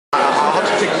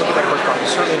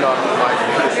confronts. Certainly not in my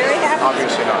view.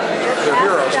 Obviously not. They're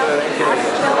heroes.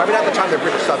 I mean, at the time, they're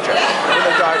British subjects. When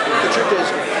they died, the truth is,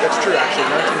 that's true actually.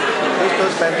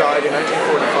 Those men died in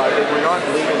 1945. They were not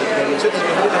legally Canadian citizens.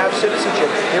 They didn't have citizenship.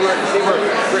 They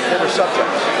were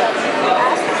subjects.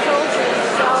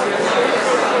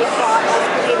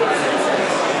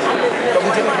 But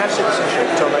we didn't have citizenship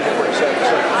until 1947.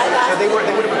 So they would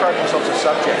have regarded themselves as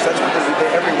subjects. That's what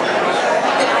everyone was.